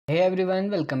Hey everyone,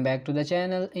 welcome back to the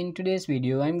channel. In today's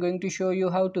video, I'm going to show you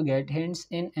how to get hints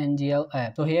in NGL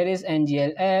app. So here is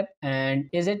NGL app, and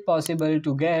is it possible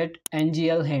to get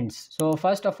NGL hints? So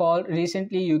first of all,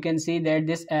 recently you can see that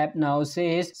this app now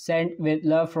says sent with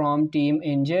love from team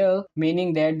NGL,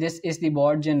 meaning that this is the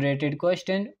bot generated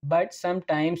question, but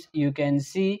sometimes you can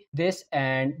see this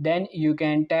and then you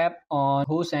can tap on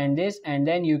who sent this and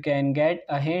then you can get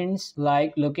a hints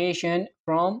like location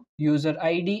from user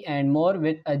ID and more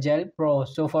with a gel pro.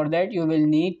 So for that you will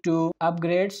need to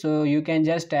upgrade, so you can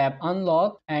just tap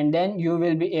unlock and then you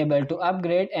will be able to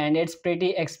upgrade, and it's pretty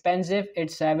expensive.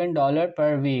 It's $7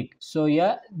 per week. So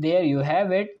yeah, there you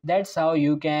have it. That's how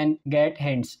you can get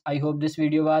hints. I hope this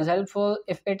video was helpful.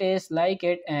 If it is, like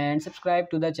it and subscribe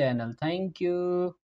to the channel. Thank you.